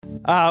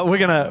We're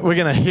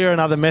gonna hear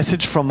another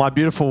message from my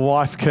beautiful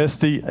wife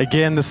Kirsty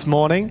again this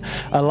morning.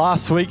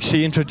 Last week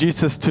she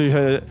introduced us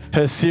to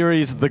her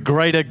series, The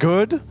Greater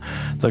Good.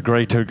 The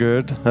Greater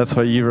Good. That's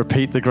why you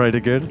repeat the Greater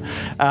Good.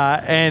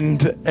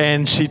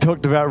 And she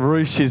talked about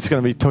Ruth. She's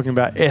going to be talking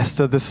about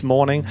Esther this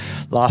morning.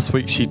 Last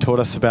week she taught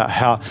us about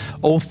how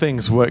all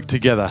things work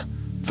together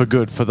for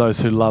good for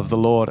those who love the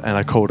Lord and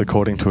are called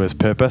according to his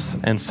purpose.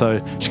 And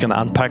so she's going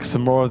to unpack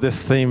some more of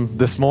this theme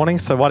this morning.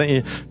 So why don't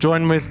you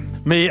join with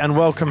me and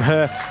welcome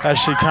her as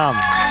she comes.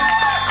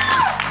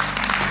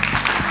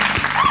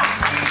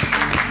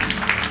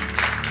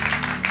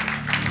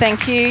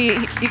 Thank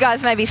you. You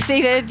guys may be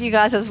seated. You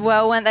guys as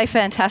well. Weren't they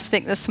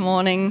fantastic this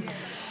morning?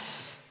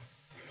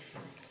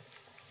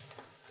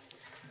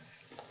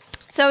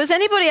 So has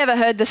anybody ever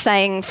heard the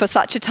saying, for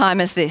such a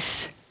time as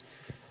this?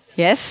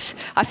 Yes,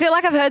 I feel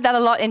like I've heard that a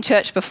lot in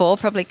church before,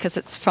 probably because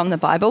it's from the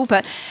Bible,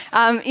 but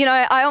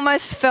I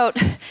almost felt,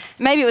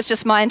 maybe it was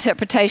just my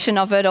interpretation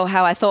of it or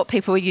how I thought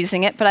people were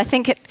using it, but I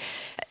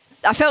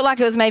felt like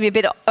it was maybe a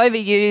bit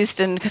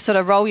overused and sort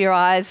of roll your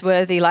eyes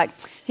worthy, like,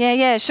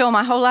 yeah, sure,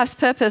 my whole life's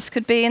purpose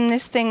could be in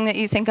this thing that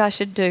you think I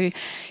should do.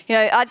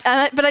 But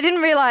I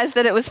didn't realise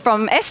that it was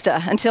from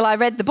Esther until I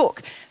read the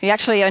book. You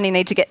actually only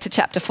need to get to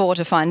chapter 4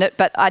 to find it,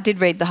 but I did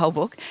read the whole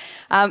book.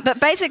 But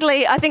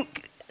basically, I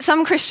think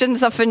some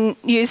Christians often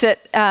use it,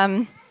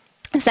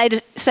 say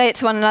it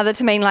to one another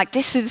to mean like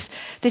this is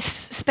this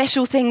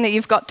special thing that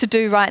you've got to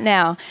do right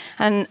now,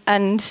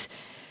 and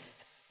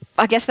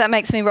I guess that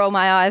makes me roll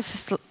my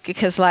eyes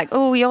because like,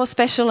 oh, you're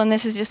special and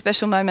this is your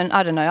special moment.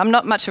 I don't know. I'm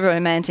not much of a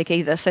romantic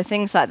either, so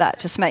things like that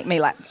just make me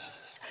like,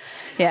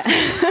 yeah.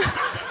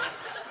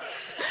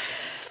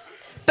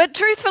 But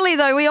truthfully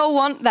though, we all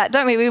want that,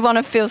 don't we? We want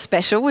to feel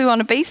special. We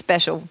want to be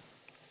special.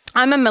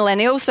 I'm a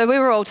millennial, so we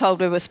were all told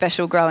we were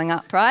special growing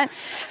up, right?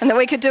 And that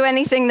we could do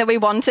anything that we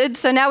wanted.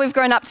 So now we've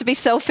grown up to be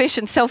selfish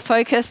and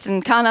self-focused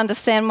and can't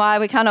understand why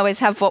we can't always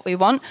have what we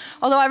want.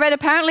 Although I read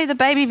apparently the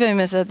baby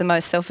boomers are the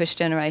most selfish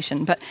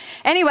generation. But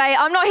anyway,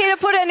 I'm not here to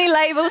put any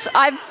labels.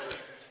 I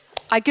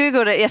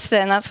Googled it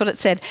yesterday and that's what it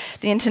said.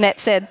 The internet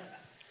said.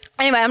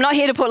 Anyway, I'm not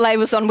here to put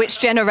labels on which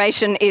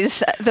generation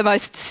is the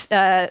most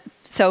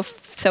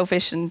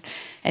selfish and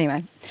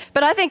anyway.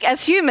 But I think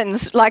as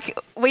humans, like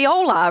we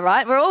all are,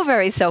 right? We're all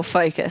very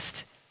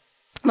self-focused.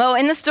 Well,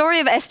 in the story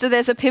of Esther,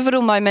 there's a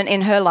pivotal moment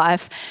in her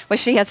life where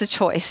she has a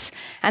choice.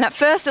 And at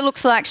first it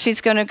looks like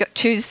she's going to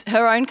choose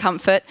her own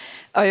comfort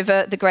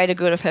over the greater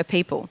good of her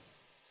people.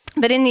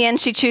 But in the end,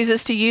 she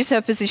chooses to use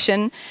her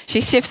position.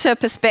 She shifts her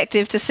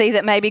perspective to see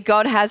that maybe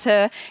God has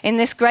her in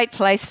this great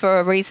place for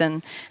a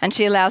reason. And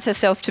she allows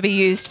herself to be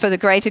used for the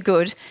greater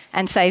good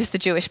and saves the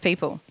Jewish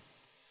people.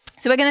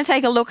 So we're going to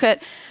take a look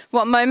at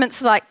what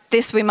moments like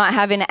this we might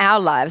have in our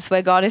lives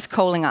where God is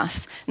calling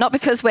us, not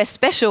because we're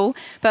special,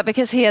 but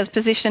because he has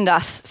positioned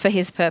us for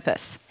his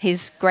purpose,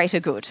 his greater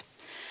good.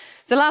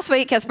 So last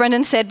week, as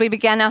Brendan said, we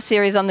began our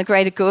series on the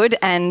greater good,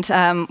 and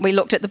we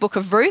looked at the book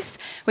of Ruth,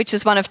 which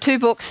is one of 2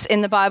 books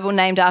in the Bible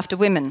named after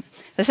women.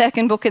 The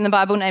second book in the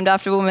Bible named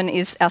after a woman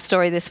is our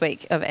story this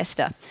week of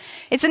Esther.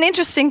 It's an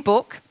interesting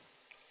book,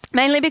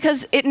 mainly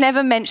because it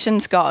never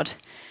mentions God.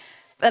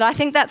 But I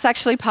think that's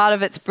actually part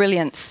of its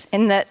brilliance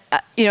in that,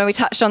 we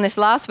touched on this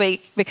last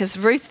week because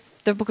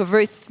the book of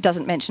Ruth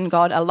doesn't mention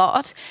God a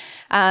lot.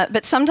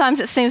 But sometimes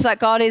it seems like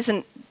God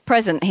isn't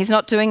present. He's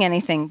not doing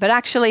anything. But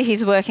actually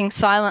he's working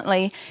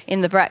silently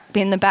in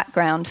the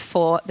background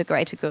for the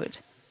greater good.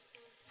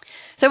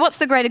 So what's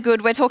the greater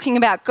good? We're talking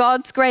about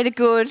God's greater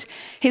good,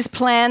 his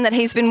plan that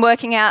he's been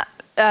working out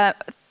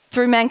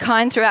through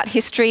mankind throughout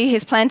history,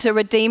 his plan to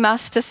redeem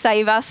us, to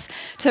save us,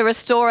 to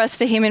restore us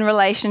to him in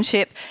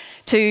relationship,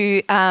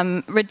 to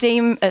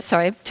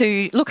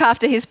to look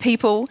after his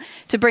people,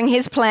 to bring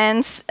his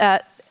plans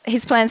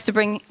to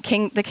bring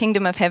the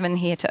kingdom of heaven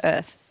here to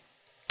earth.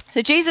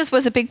 So Jesus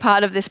was a big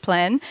part of this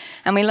plan,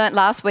 and we learnt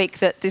last week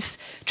that this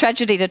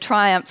tragedy to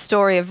triumph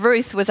story of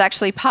Ruth was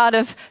actually part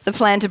of the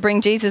plan to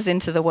bring Jesus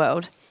into the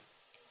world.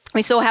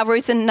 We saw how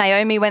Ruth and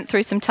Naomi went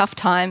through some tough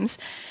times,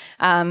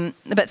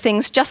 but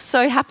things just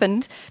so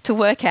happened to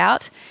work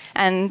out,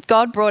 and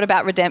God brought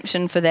about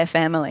redemption for their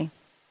family.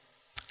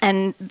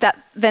 And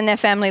then their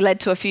family led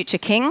to a future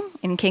king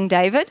in King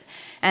David.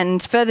 And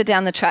further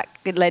down the track,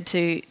 it led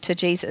to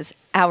Jesus,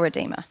 our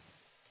Redeemer.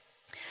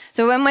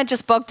 So when we're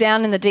just bogged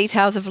down in the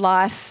details of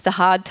life, the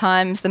hard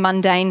times, the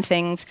mundane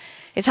things,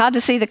 it's hard to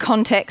see the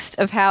context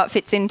of how it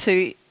fits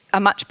into a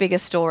much bigger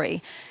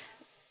story.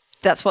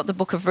 That's what the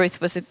book of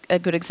Ruth was a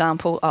good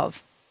example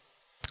of.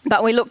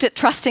 But we looked at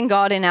trusting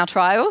God in our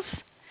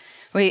trials.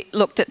 We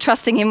looked at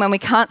trusting him when we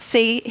can't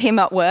see him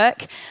at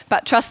work,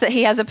 but trust that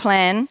he has a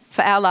plan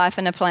for our life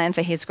and a plan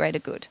for his greater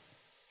good.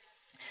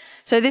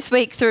 So this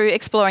week, through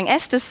exploring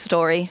Esther's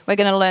story, we're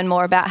going to learn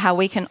more about how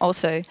we can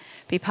also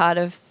be part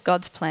of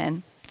God's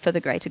plan for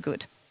the greater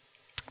good.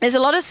 There's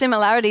a lot of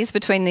similarities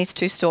between these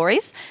 2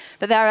 stories,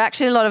 but there are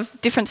actually a lot of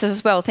differences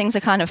as well. Things are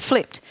kind of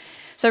flipped.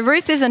 So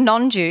Ruth is a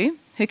non-Jew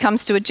who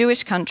comes to a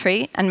Jewish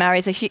country and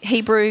marries a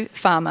Hebrew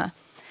farmer.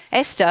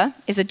 Esther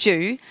is a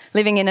Jew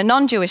living in a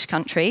non-Jewish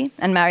country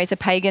and marries a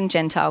pagan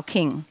Gentile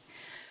king.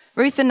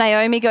 Ruth and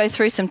Naomi go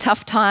through some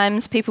tough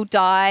times. People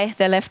die,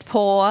 they're left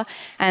poor,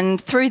 and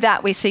through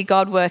that we see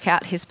God work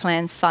out his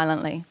plans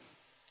silently.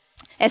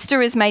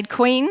 Esther is made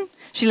queen.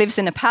 She lives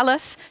in a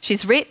palace.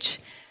 She's rich,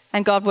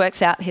 and God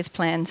works out his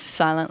plans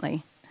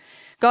silently.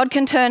 God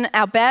can turn around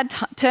our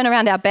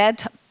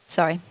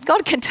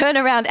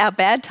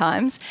bad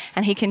times,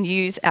 and he can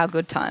use our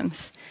good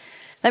times.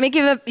 Let me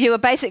give you a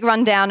basic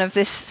rundown of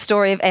this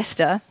story of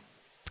Esther.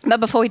 But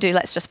before we do,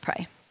 let's just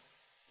pray.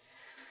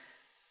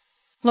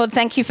 Lord,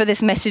 thank you for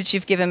this message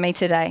you've given me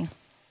today.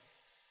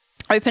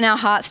 Open our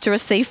hearts to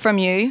receive from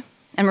you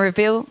and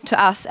reveal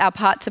to us our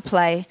part to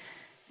play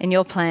in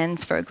your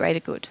plans for a greater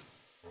good.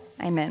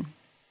 Amen.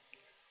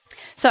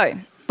 So,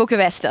 Book of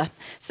Esther.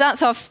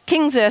 Starts off,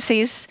 King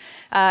Xerxes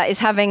is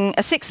having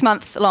a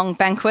 6-month-long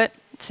banquet.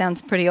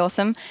 Sounds pretty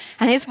awesome.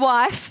 And his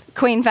wife,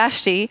 Queen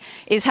Vashti,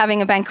 is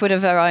having a banquet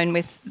of her own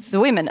with the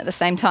women at the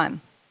same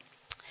time.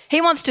 He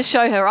wants to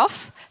show her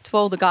off to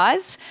all the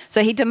guys,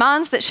 so he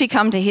demands that she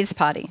come to his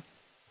party,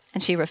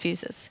 and she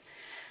refuses.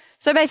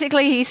 So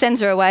basically, he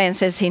sends her away and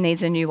says he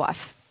needs a new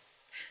wife.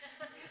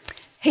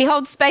 He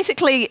holds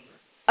basically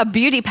a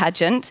beauty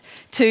pageant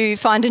to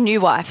find a new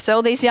wife. So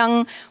all these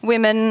young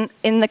women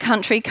in the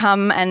country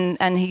come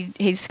and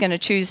he's going to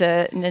choose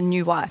a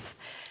new wife.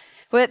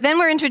 Then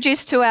we're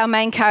introduced to our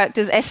main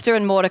characters, Esther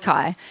and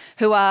Mordecai,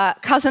 who are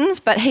cousins,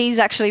 but he's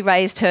actually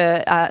raised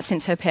her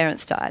since her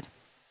parents died.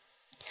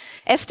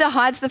 Esther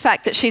hides the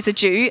fact that she's a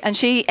Jew, and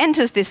she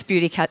enters this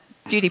beauty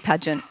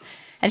pageant,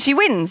 and she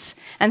wins,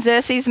 and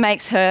Xerxes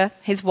makes her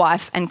his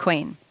wife and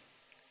queen.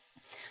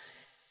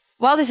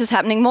 While this is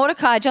happening,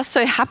 Mordecai just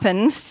so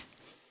happens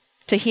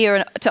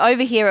to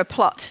overhear a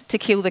plot to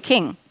kill the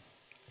king.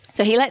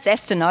 So he lets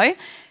Esther know,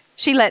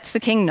 she lets the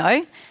king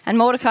know, and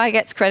Mordecai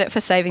gets credit for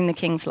saving the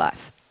king's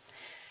life.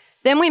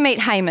 Then we meet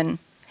Haman.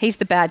 He's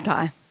the bad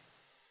guy.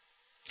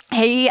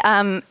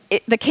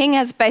 The king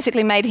has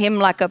basically made him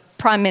like a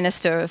prime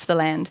minister of the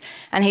land,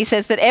 and he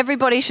says that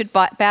everybody should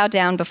bow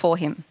down before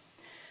him.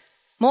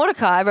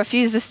 Mordecai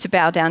refuses to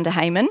bow down to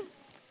Haman,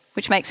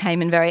 which makes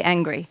Haman very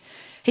angry.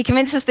 He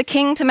convinces the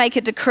king to make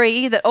a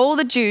decree that all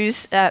the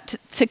Jews,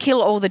 to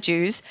kill all the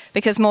Jews,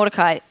 because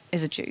Mordecai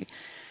is a Jew.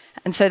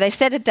 And so they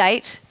set a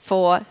date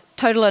for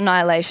total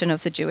annihilation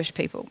of the Jewish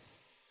people.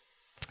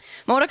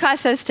 Mordecai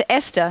says to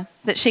Esther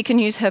that she can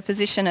use her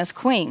position as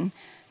queen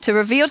to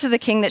reveal to the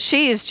king that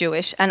she is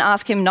Jewish and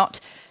ask him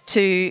not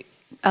to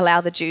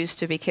allow the Jews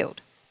to be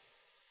killed.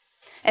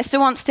 Esther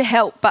wants to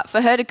help, but for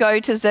her to go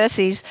to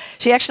Xerxes,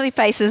 she actually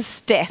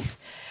faces death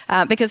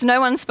because no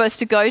one's supposed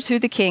to go to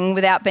the king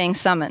without being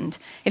summoned.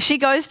 If she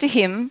goes to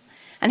him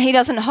and he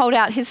doesn't hold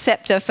out his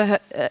scepter for her,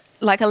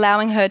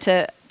 allowing her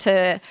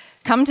to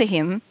come to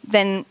him,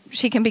 then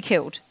she can be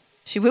killed.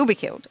 She will be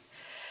killed.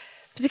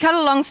 But to cut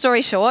a long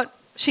story short,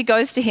 she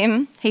goes to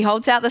him, he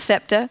holds out the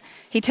scepter,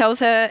 he tells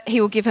her he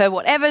will give her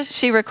whatever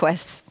she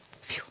requests.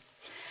 Phew.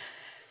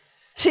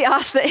 She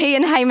asks that he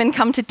and Haman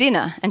come to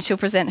dinner, and she'll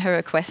present her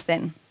request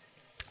then.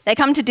 They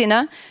come to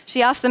dinner,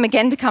 she asks them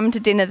again to come to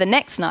dinner the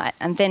next night,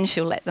 and then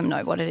she'll let them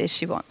know what it is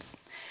she wants.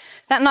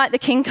 That night the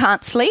king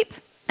can't sleep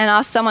and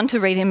asks someone to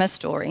read him a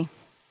story.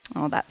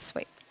 Oh, that's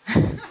sweet.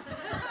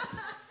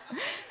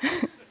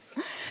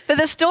 But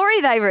the story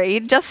they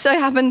read just so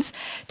happens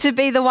to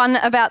be the one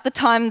about the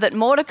time that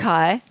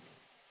Mordecai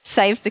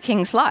saved the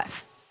king's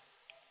life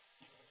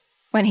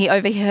when he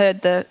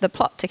overheard the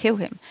plot to kill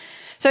him.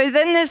 So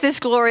then there's this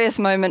glorious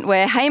moment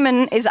where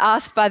Haman is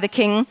asked by the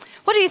king,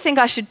 what do you think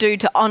I should do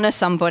to honour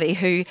somebody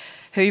who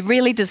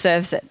really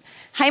deserves it?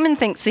 Haman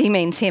thinks he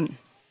means him.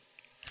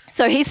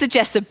 So he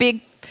suggests a big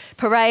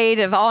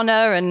parade of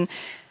honour, and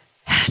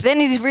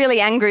then he's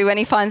really angry when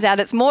he finds out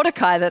it's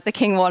Mordecai that the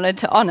king wanted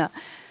to honour.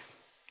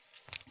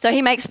 So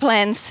he makes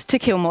plans to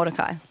kill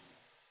Mordecai.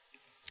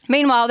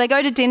 Meanwhile, they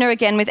go to dinner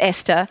again with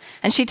Esther,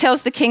 and she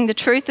tells the king the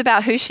truth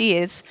about who she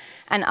is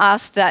and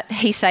asks that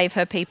he save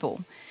her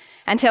people,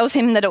 and tells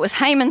him that it was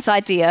Haman's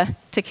idea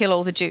to kill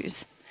all the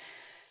Jews.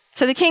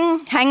 So the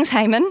king hangs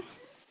Haman,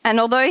 and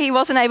although he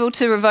wasn't able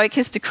to revoke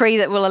his decree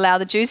that will allow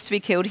the Jews to be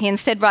killed, he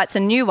instead writes a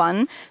new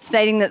one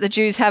stating that the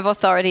Jews have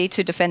authority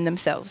to defend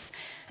themselves.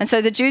 And so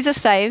the Jews are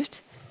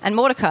saved, and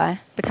Mordecai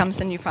becomes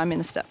the new prime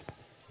minister.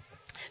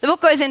 The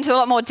book goes into a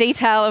lot more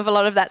detail of a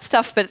lot of that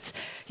stuff, but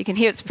you can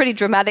hear it's pretty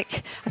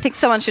dramatic. I think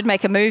someone should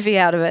make a movie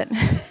out of it.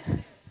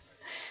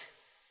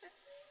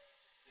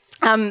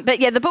 But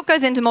yeah, the book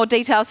goes into more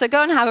detail, so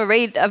go and have a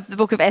read of the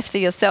book of Esther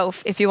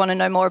yourself if you want to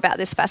know more about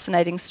this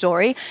fascinating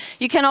story.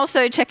 You can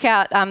also check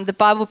out the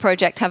Bible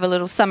Project, have a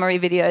little summary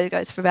video that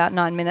goes for about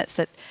 9 minutes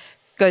that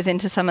goes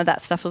into some of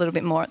that stuff a little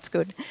bit more. It's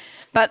good.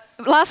 But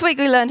last week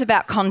we learned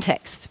about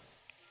context,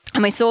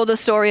 and we saw the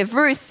story of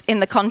Ruth in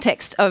the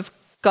context of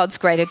God's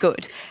greater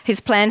good, his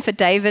plan for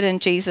David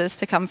and Jesus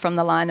to come from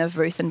the line of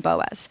Ruth and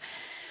Boaz.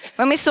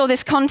 When we saw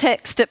this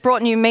context, it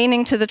brought new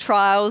meaning to the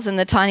trials and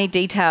the tiny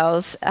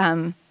details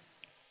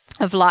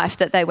of life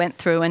that they went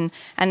through,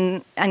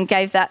 and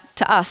gave that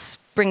to us,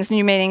 brings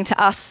new meaning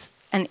to us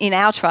and in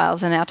our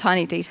trials and our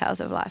tiny details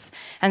of life.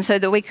 And so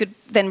that we could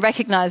then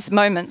recognise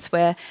moments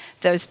where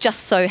those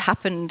just so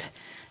happened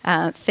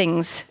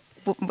things,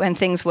 when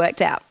things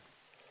worked out.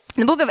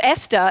 The book of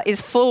Esther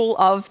is full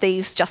of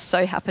these just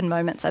so happened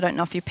moments. I don't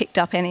know if you picked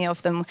up any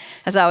of them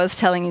as I was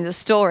telling you the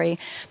story.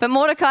 But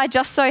Mordecai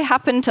just so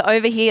happened to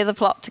overhear the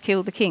plot to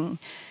kill the king.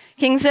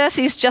 King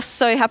Xerxes just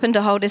so happened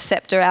to hold his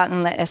scepter out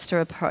and let Esther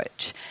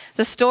approach.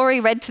 The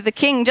story read to the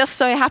king just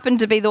so happened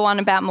to be the one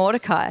about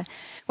Mordecai.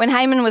 When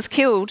Haman was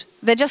killed,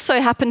 there just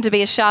so happened to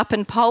be a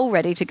sharpened pole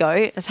ready to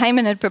go, as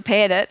Haman had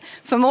prepared it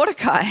for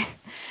Mordecai.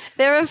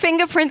 There are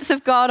fingerprints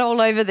of God all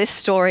over this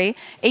story,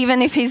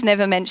 even if he's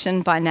never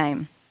mentioned by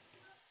name.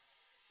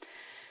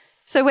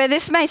 So where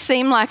this may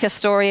seem like a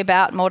story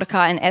about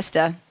Mordecai and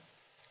Esther,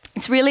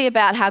 it's really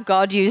about how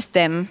God used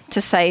them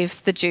to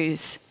save the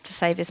Jews, to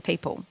save his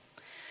people.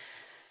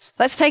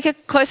 Let's take a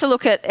closer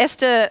look at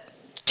Esther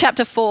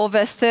chapter 4,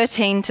 verse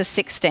 13 to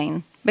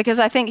 16, because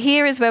I think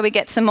here is where we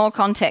get some more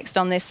context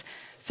on this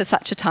for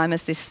such a time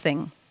as this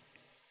thing.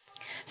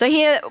 So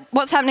here,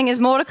 what's happening is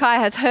Mordecai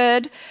has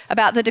heard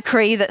about the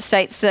decree that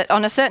states that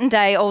on a certain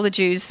day all the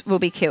Jews will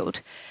be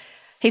killed.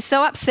 He's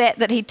so upset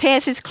that he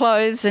tears his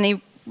clothes and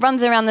he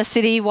runs around the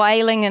city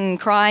wailing and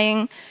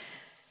crying.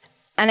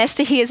 And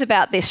Esther hears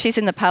about this. She's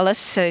in the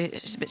palace,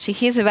 but she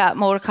hears about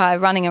Mordecai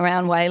running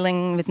around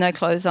wailing with no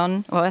clothes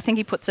on. Well, I think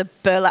he puts a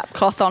burlap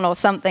cloth on or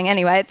something.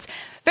 Anyway, it's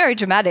very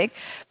dramatic,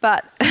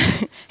 but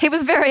he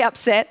was very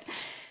upset.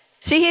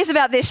 She hears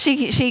about this.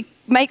 She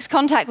makes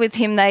contact with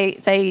him.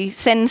 They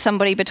send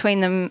somebody between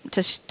them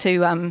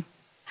to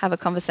have a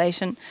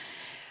conversation.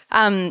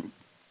 And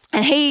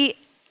she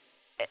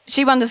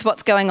wonders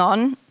what's going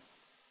on.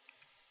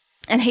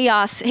 And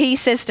he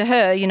says to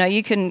her,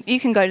 you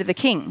can go to the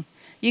king.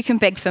 You can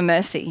beg for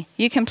mercy.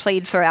 You can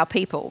plead for our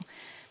people.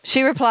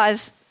 She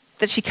replies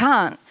that she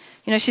can't.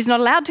 She's not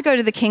allowed to go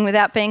to the king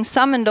without being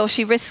summoned, or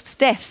she risks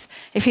death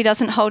if he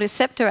doesn't hold his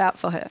scepter out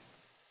for her.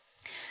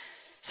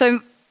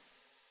 So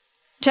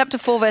chapter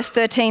 4, verse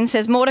 13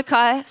 says,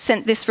 Mordecai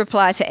sent this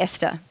reply to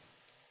Esther.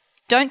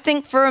 Don't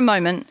think for a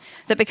moment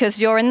that because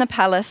you're in the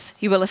palace,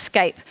 you will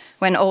escape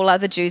when all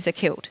other Jews are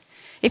killed.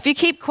 If you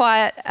keep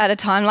quiet at a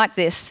time like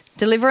this,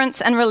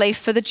 deliverance and relief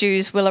for the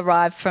Jews will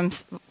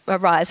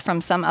arise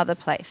from some other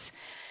place,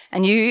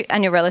 and you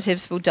and your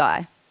relatives will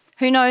die.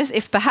 Who knows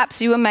if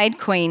perhaps you were made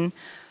queen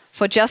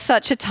for just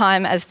such a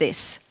time as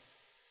this.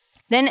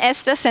 Then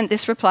Esther sent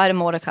this reply to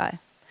Mordecai.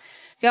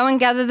 Go and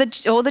gather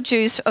all the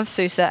Jews of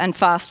Susa and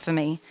fast for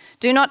me.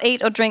 Do not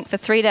eat or drink for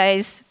 3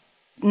 days,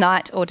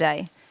 night or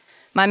day.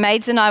 My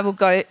maids and I will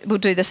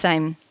do the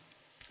same.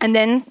 And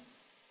then,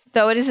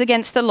 though it is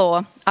against the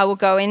law, I will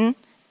go in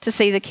to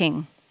see the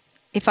king.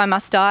 If I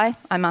must die,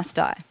 I must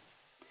die.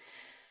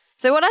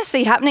 So what I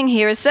see happening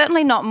here is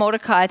certainly not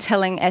Mordecai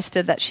telling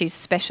Esther that she's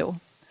special.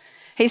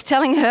 He's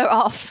telling her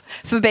off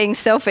for being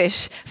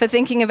selfish, for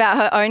thinking about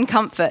her own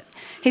comfort.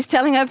 He's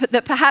telling her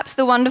that perhaps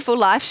the wonderful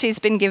life she's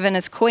been given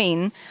as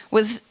queen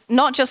was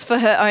not just for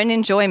her own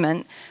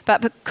enjoyment,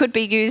 but could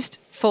be used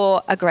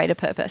for a greater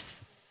purpose.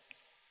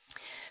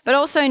 But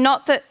also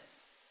not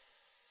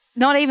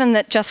even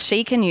that just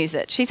she can use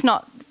it. She's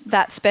not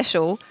that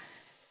special.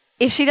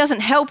 If she doesn't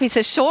help, he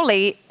says,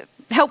 surely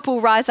help will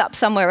rise up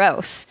somewhere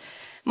else.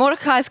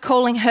 Mordecai's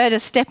calling her to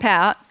step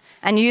out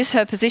and use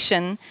her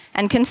position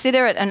and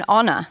consider it an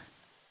honour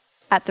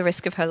at the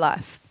risk of her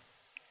life.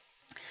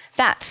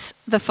 That's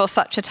the for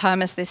such a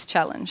time as this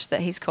challenge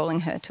that he's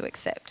calling her to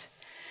accept.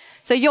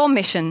 So your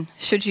mission,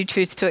 should you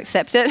choose to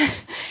accept it,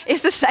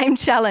 is the same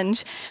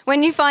challenge.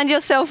 When you find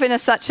yourself in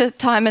such a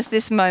time as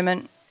this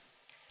moment,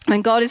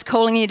 when God is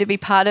calling you to be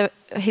part of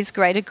his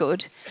greater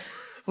good,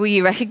 will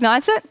you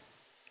recognise it?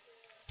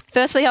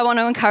 Firstly, I want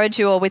to encourage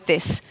you all with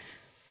this.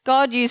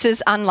 God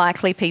uses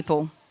unlikely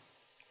people.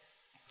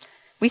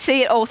 We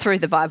see it all through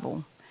the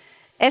Bible.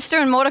 Esther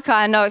and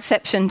Mordecai are no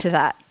exception to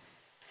that.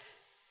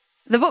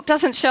 The book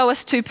doesn't show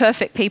us two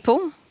perfect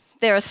people.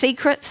 There are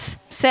secrets,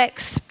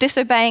 sex,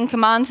 disobeying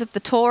commands of the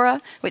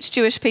Torah, which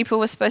Jewish people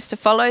were supposed to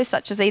follow,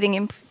 such as eating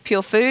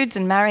impure foods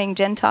and marrying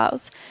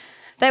Gentiles.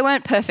 They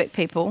weren't perfect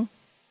people.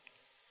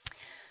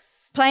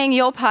 Playing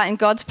your part in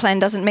God's plan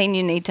doesn't mean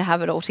you need to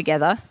have it all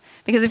together.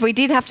 Because if we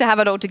did have to have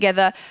it all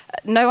together,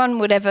 no one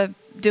would ever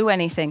do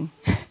anything.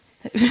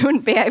 We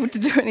wouldn't be able to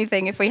do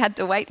anything if we had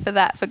to wait for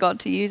that, for God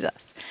to use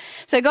us.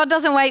 So God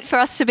doesn't wait for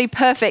us to be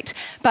perfect,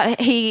 but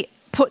he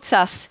puts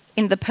us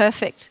in the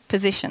perfect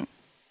position.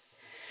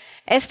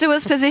 Esther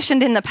was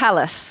positioned in the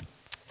palace,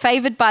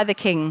 favoured by the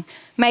king,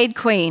 made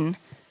queen,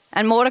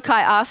 and Mordecai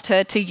asked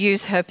her to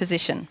use her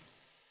position.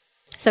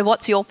 So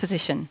what's your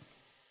position?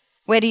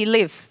 Where do you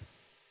live?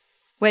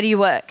 Where do you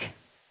work?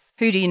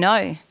 Who do you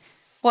know?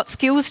 What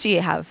skills do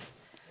you have?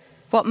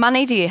 What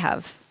money do you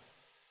have?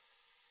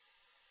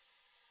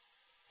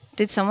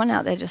 Did someone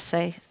out there just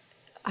say,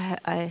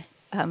 I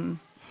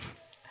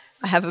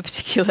have a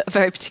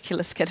very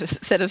particular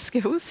set of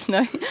skills?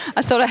 No?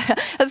 That's what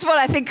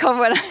I think of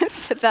when I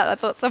said that. I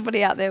thought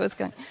somebody out there was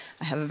going,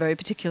 I have a very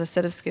particular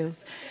set of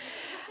skills.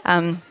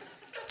 From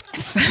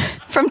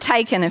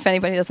Taken, if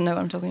anybody doesn't know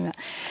what I'm talking about.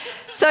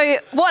 So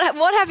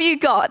what have you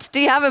got? Do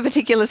you have a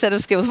particular set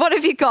of skills? What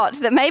have you got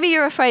that maybe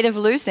you're afraid of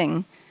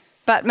losing,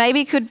 but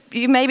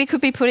you maybe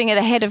could be putting it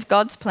ahead of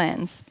God's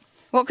plans?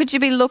 What could you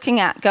be looking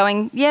at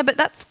going, yeah, but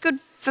that's good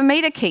for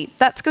me to keep.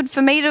 That's good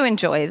for me to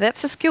enjoy.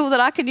 That's a skill that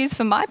I could use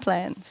for my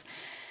plans.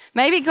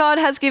 Maybe God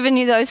has given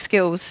you those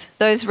skills,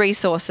 those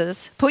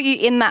resources, put you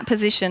in that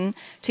position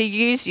to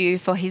use you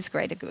for his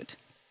greater good.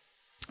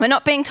 We're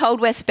not being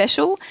told we're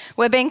special.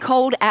 We're being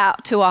called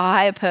out to a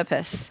higher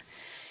purpose.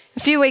 A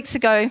few weeks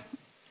ago,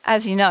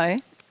 as you know,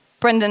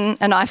 Brendan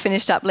and I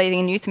finished up leading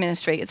in youth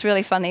ministry. It's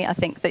really funny, I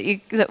think,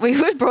 that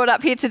we were brought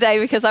up here today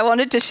because I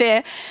wanted to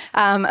share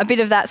a bit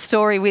of that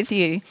story with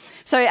you.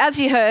 So as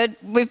you heard,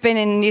 we've been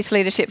in youth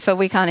leadership for,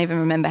 we can't even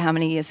remember how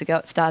many years ago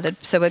it started,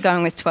 so we're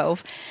going with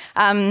 12.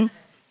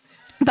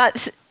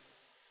 But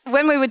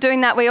when we were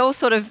doing that, we all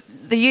sort of,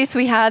 the youth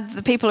we had,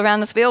 the people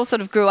around us, we all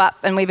sort of grew up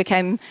and we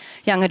became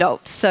young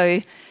adults.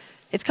 So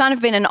it's kind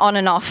of been an on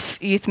and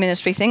off youth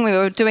ministry thing. We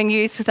were doing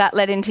youth that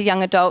led into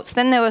young adults.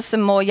 Then there was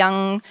some more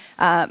young,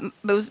 it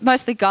was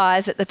mostly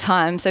guys at the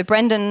time. So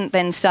Brendan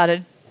then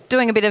started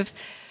doing a bit of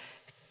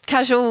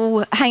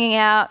casual hanging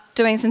out,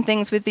 doing some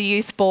things with the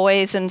youth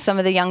boys and some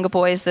of the younger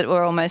boys that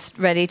were almost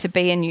ready to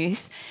be in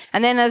youth.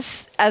 And then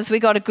as we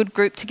got a good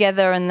group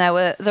together and they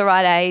were the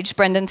right age,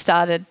 Brendan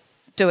started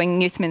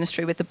doing youth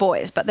ministry with the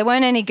boys. But there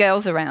weren't any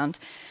girls around.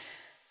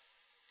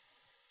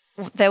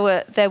 There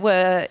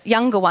were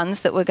younger ones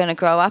that were going to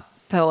grow up,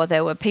 or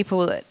there were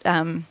people that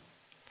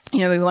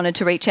we wanted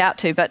to reach out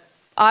to. But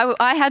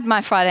I had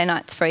my Friday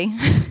nights free,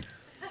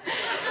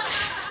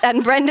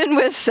 and Brendan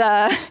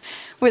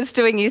was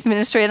doing youth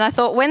ministry. And I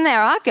thought, when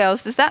there are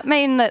girls, does that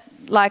mean that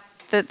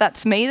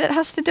that's me that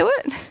has to do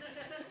it?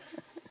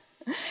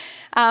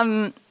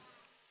 And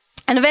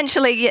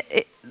eventually,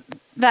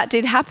 that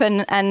did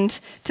happen. And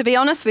to be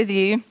honest with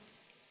you,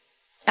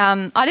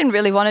 I didn't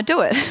really want to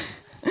do it.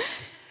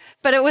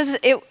 But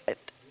it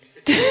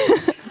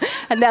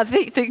and now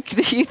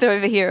the youth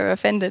over here are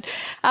offended.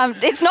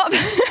 It's not,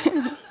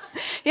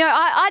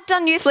 I'd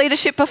done youth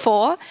leadership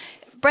before.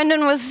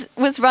 Brendan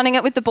was running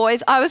it with the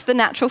boys. I was the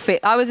natural fit.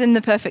 I was in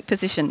the perfect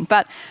position,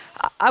 but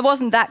I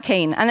wasn't that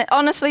keen. And it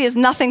honestly is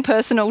nothing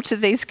personal to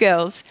these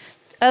girls.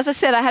 As I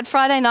said, I had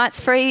Friday nights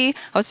free.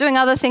 I was doing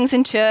other things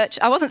in church.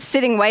 I wasn't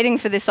sitting waiting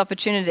for this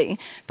opportunity,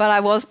 but I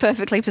was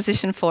perfectly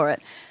positioned for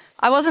it.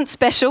 I wasn't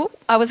special.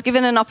 I was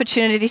given an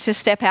opportunity to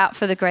step out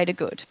for the greater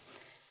good.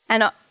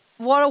 And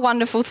what a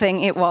wonderful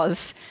thing it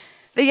was.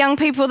 The young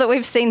people that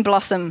we've seen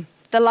blossom,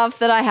 the love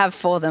that I have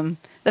for them,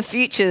 the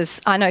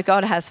futures I know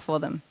God has for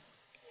them.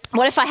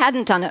 What if I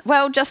hadn't done it?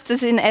 Well, just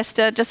as in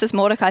Esther, just as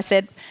Mordecai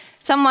said,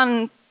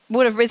 someone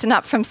would have risen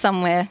up from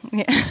somewhere.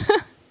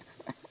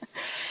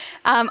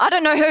 I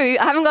don't know who.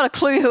 I haven't got a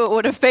clue who it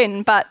would have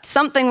been, but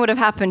something would have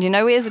happened.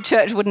 We as a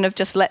church wouldn't have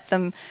just let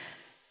them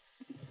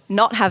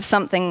not have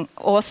something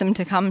awesome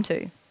to come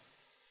to.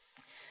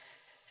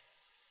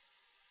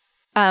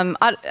 I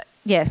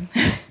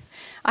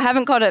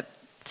haven't got a,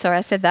 sorry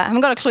I said that, I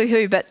haven't got a clue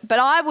who, but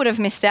I would have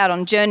missed out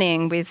on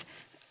journeying with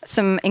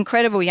some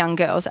incredible young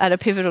girls at a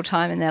pivotal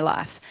time in their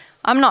life.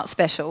 I'm not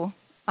special,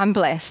 I'm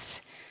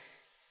blessed.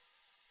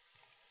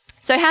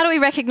 So how do we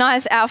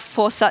recognise our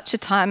for such a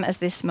time as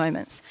this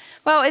moments?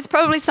 Well, it's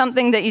probably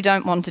something that you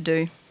don't want to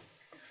do.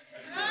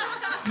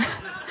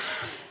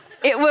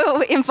 It will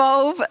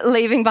involve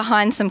leaving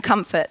behind some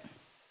comfort.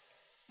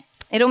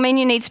 It'll mean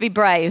you need to be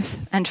brave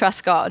and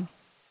trust God.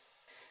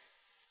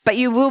 But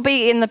you will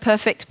be in the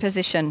perfect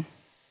position,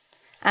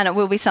 and it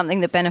will be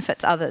something that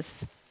benefits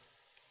others.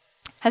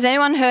 Has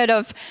anyone heard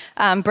of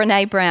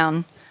Brené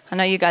Brown? I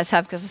know you guys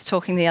have because I was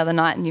talking the other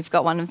night and you've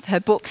got one of her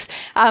books.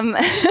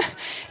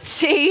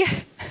 She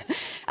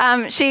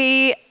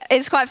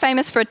is quite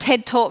famous for a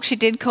TED talk she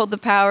did called The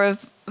Power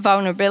of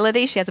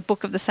Vulnerability. She has a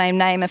book of the same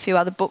name, a few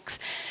other books.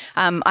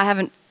 I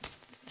haven't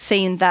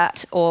seen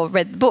that or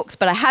read the books,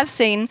 but I have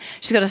seen,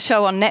 she's got a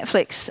show on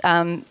Netflix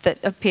that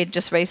appeared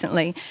just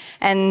recently.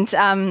 And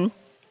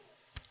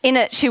in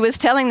it, she was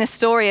telling the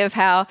story of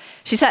how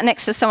she sat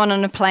next to someone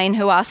on a plane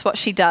who asked what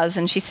she does.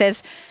 And she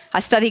says, I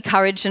study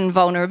courage and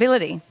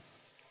vulnerability.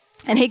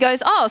 And he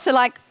goes, oh, so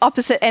like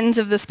opposite ends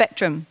of the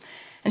spectrum.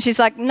 And she's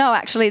like, no,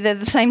 actually, they're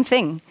the same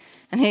thing.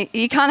 And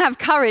you can't have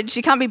courage,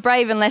 you can't be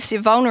brave unless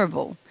you're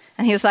vulnerable.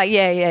 And he was like,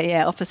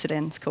 yeah, opposite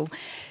ends, cool.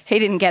 He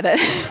didn't get it.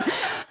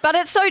 But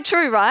it's so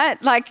true,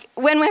 right? Like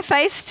when we're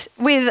faced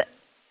with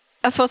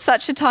for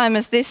such a time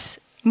as this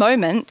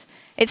moment,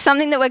 it's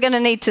something that we're going to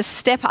need to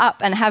step up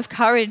and have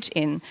courage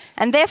in.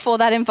 And therefore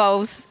that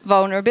involves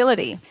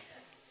vulnerability.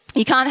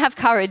 You can't have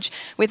courage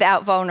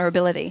without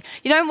vulnerability.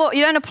 You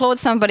don't applaud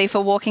somebody for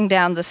walking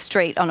down the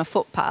street on a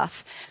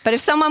footpath. But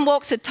if someone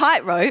walks a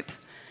tightrope,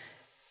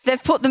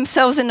 they've put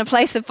themselves in a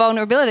place of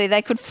vulnerability.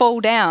 They could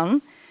fall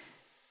down.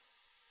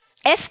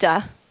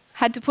 Esther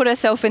had to put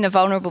herself in a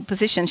vulnerable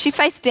position. She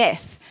faced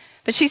death,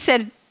 but she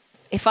said,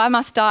 if I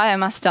must die, I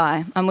must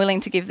die. I'm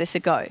willing to give this a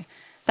go.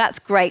 That's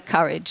great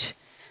courage.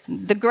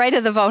 The greater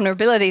the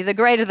vulnerability, the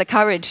greater the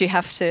courage you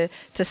have to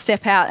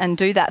step out and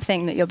do that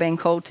thing that you're being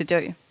called to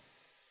do.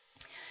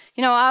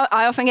 You know,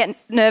 I often get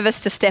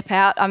nervous to step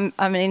out. I'm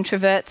an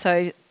introvert,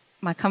 so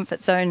my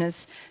comfort zone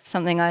is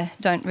something I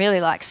don't really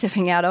like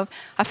stepping out of.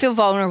 I feel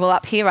vulnerable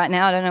up here right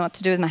now. I don't know what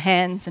to do with my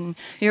hands, and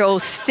you're all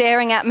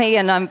staring at me,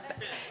 and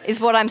is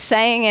what I'm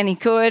saying any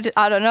good?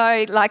 I don't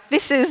know. Like,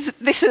 this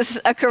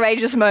is a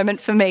courageous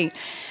moment for me.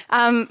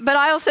 But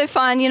I also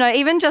find, you know,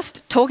 even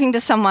just talking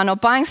to someone or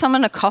buying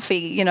someone a coffee,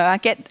 you know, I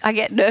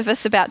get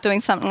nervous about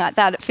doing something like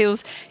that.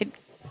 It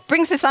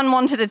brings this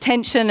unwanted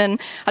attention, and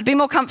I'd be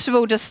more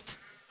comfortable just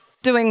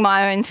doing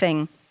my own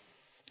thing.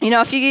 You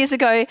know, a few years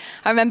ago,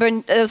 I remember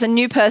there was a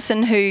new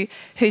person who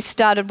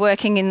started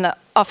working in the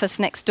office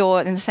next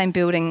door in the same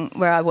building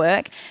where I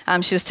work.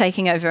 She was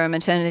taking over a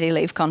maternity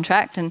leave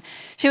contract, and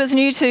she was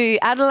new to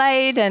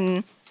Adelaide,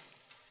 and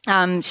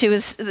she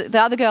was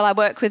the other girl I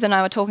work with, and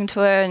I were talking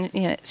to her, and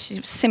you know, she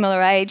was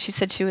similar age. She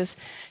said she was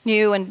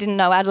new and didn't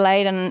know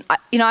Adelaide, and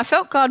I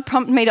felt God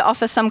prompt me to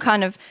offer some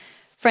kind of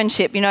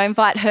friendship. You know,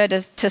 invite her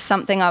to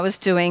something I was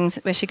doing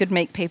where she could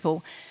meet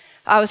people.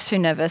 I was too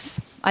nervous.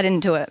 I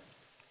didn't do it.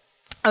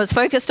 I was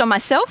focused on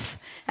myself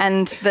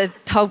and the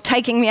whole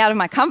taking me out of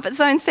my comfort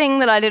zone thing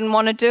that I didn't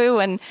want to do,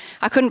 and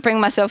I couldn't bring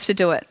myself to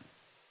do it.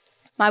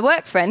 My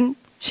work friend,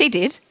 she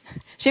did.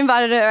 She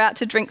invited her out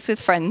to drinks with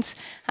friends,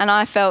 and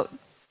I felt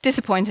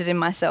disappointed in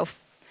myself.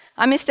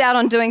 I missed out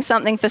on doing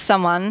something for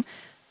someone.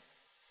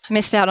 I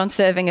missed out on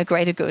serving a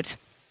greater good.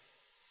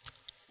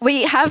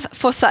 We have,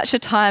 for such a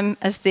time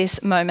as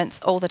this, moments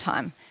all the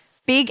time,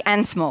 big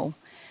and small,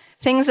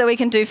 things that we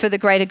can do for the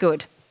greater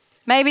good.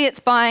 Maybe it's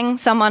buying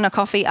someone a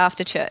coffee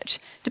after church.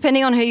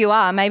 Depending on who you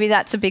are, maybe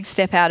that's a big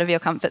step out of your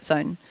comfort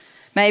zone.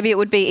 Maybe it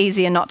would be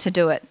easier not to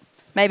do it.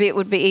 Maybe it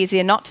would be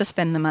easier not to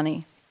spend the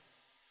money.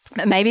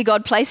 But maybe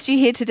God placed you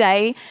here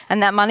today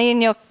and that money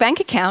in your bank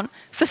account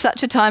for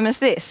such a time as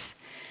this.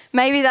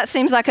 Maybe that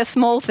seems like a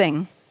small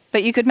thing,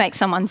 but you could make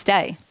someone's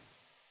day.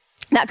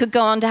 That could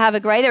go on to have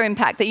a greater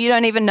impact that you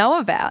don't even know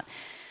about.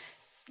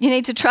 You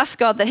need to trust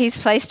God that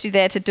he's placed you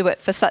there to do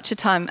it for such a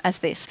time as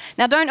this.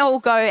 Now, don't all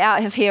go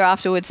out of here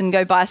afterwards and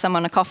go buy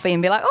someone a coffee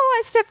and be like, oh,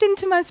 I stepped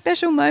into my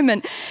special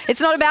moment.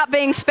 It's not about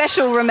being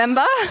special,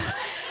 remember?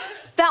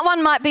 That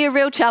one might be a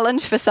real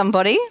challenge for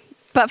somebody,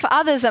 but for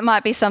others it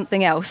might be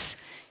something else.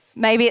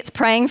 Maybe it's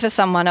praying for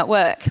someone at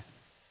work.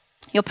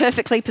 You're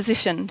perfectly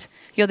positioned.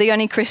 You're the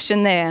only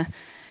Christian there.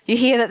 You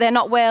hear that they're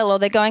not well or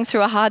they're going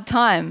through a hard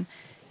time.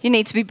 You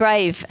need to be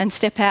brave and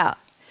step out.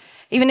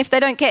 Even if they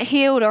don't get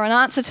healed or an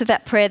answer to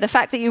that prayer, the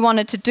fact that you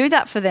wanted to do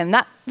that for them,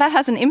 that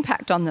has an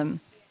impact on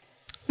them.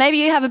 Maybe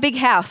you have a big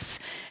house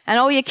and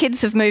all your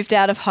kids have moved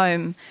out of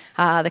home.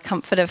 The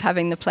comfort of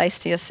having the place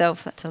to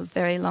yourself, that's a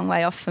very long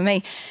way off for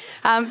me.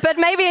 But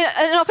maybe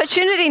an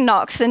opportunity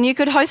knocks and you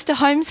could host a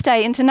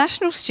homestay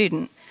international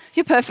student.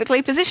 You're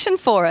perfectly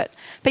positioned for it,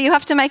 but you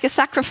have to make a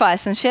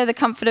sacrifice and share the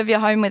comfort of your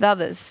home with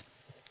others.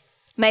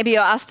 Maybe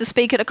you're asked to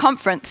speak at a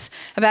conference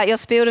about your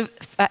field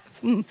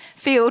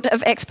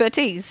of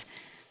expertise.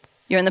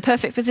 You're in the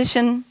perfect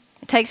position.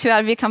 It takes you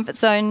out of your comfort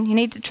zone. You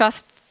need to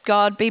trust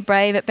God, be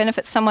brave. It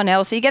benefits someone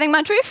else. Are you getting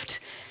my drift?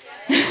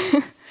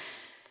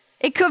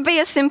 It could be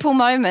a simple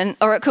moment,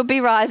 or it could be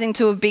rising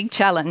to a big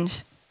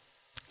challenge.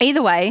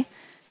 Either way,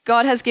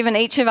 God has given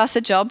each of us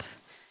a job,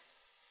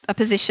 a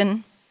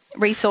position,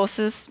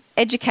 resources,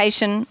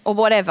 education, or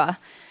whatever,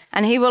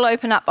 and he will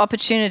open up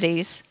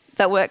opportunities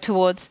that work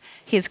towards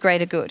his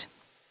greater good.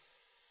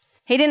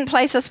 He didn't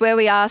place us where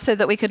we are so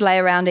that we could lay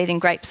around eating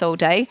grapes all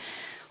day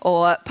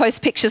or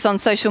post pictures on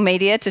social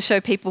media to show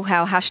people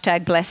how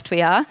 #blessed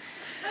we are.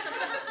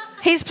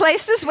 He's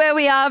placed us where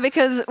we are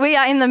because we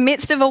are in the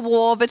midst of a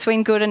war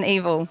between good and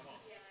evil.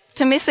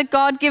 To miss a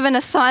God-given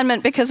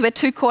assignment because we're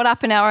too caught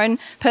up in our own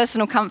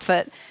personal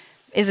comfort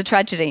is a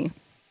tragedy.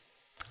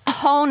 A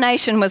whole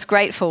nation was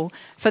grateful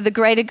for the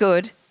greater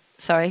good.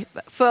 The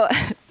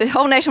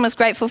whole nation was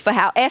grateful for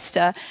how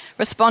Esther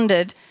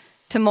responded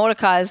to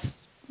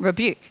Mordecai's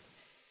rebuke,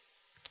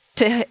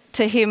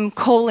 to him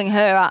calling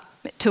her up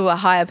to a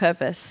higher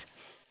purpose.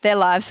 Their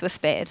lives were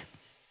spared.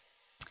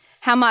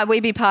 How might we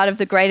be part of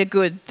the greater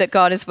good that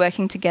God is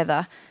working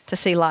together to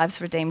see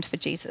lives redeemed for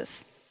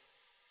Jesus?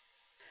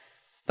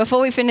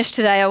 Before we finish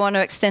today, I want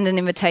to extend an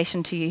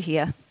invitation to you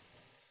here.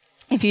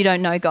 If you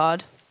don't know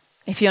God,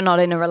 if you're not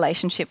in a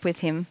relationship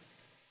with him,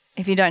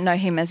 if you don't know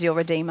him as your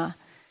Redeemer,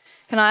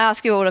 can I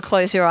ask you all to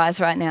close your eyes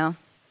right now?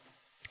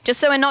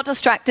 Just so we're not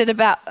distracted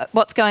about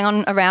what's going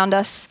on around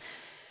us.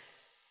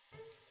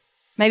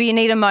 Maybe you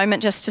need a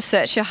moment just to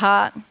search your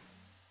heart,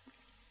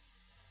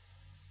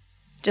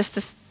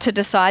 just to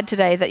decide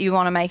today that you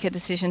want to make a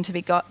decision to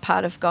be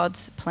part of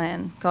God's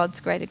plan, God's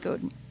greater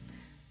good.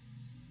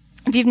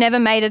 If you've never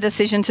made a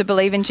decision to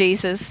believe in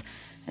Jesus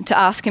and to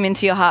ask him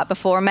into your heart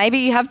before, maybe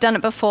you have done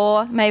it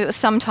before, maybe it was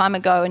some time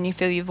ago and you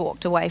feel you've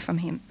walked away from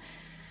him,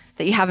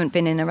 that you haven't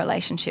been in a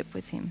relationship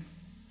with him,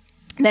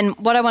 then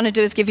what I want to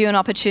do is give you an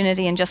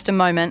opportunity in just a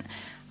moment.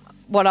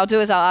 What I'll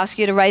do is I'll ask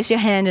you to raise your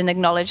hand and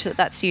acknowledge that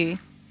that's you,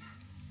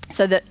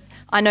 so that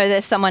I know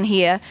there's someone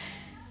here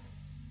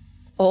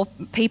or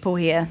people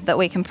here that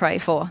we can pray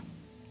for.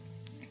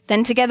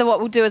 Then together what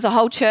we'll do as a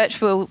whole church,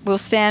 we'll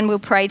stand, we'll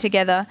pray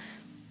together.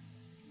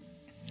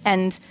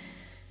 And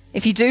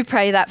if you do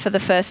pray that for the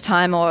first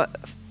time or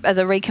as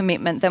a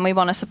recommitment, then we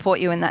want to support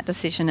you in that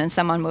decision, and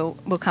someone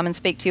will come and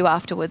speak to you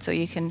afterwards, or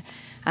you can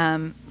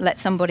let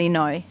somebody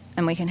know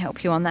and we can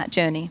help you on that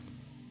journey.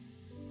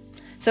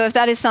 So if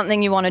that is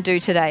something you want to do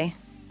today,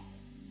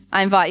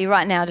 I invite you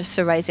right now just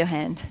to raise your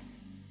hand.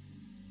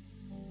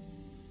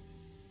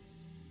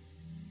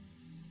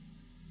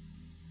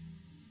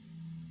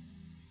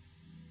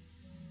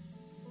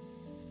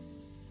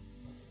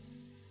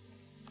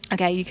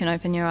 Okay, you can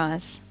open your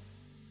eyes.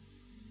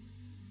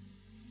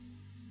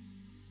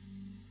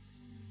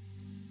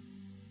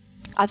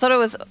 I thought it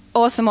was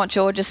awesome what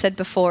George just said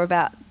before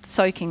about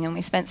soaking, and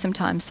we spent some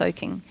time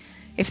soaking.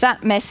 If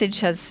that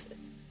message has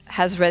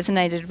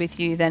resonated with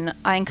you, then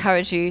I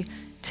encourage you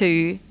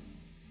to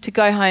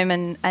go home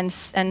and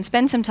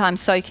spend some time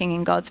soaking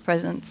in God's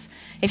presence.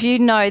 If you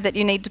know that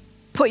you need to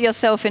put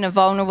yourself in a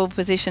vulnerable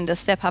position to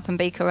step up and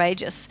be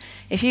courageous.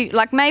 If you,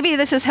 maybe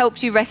this has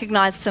helped you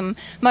recognize some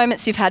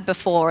moments you've had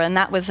before, and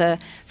that was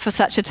for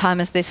such a time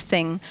as this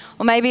thing.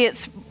 Or maybe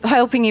it's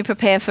helping you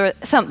prepare for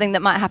something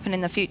that might happen in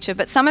the future.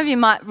 But some of you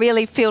might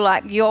really feel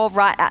like you're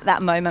right at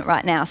that moment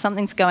right now.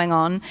 Something's going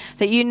on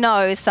that you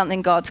know is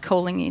something God's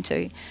calling you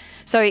to.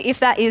 So if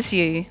that is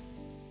you,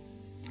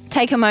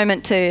 take a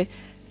moment to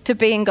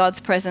be in God's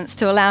presence,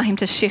 to allow him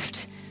to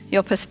shift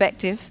your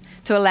perspective,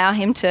 to allow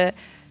him to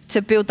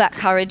build that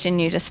courage in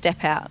you to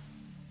step out.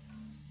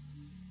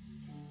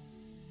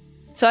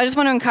 So I just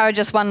want to encourage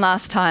us one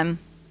last time.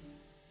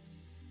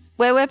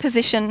 Where we're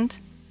positioned,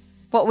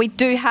 what we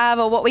do have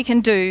or what we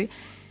can do,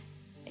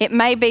 it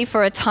may be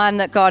for a time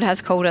that God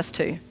has called us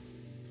to.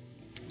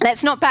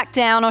 Let's not back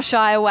down or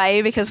shy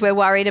away because we're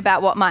worried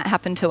about what might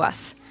happen to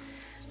us.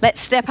 Let's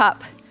step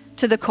up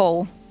to the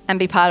call and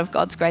be part of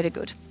God's greater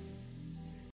good.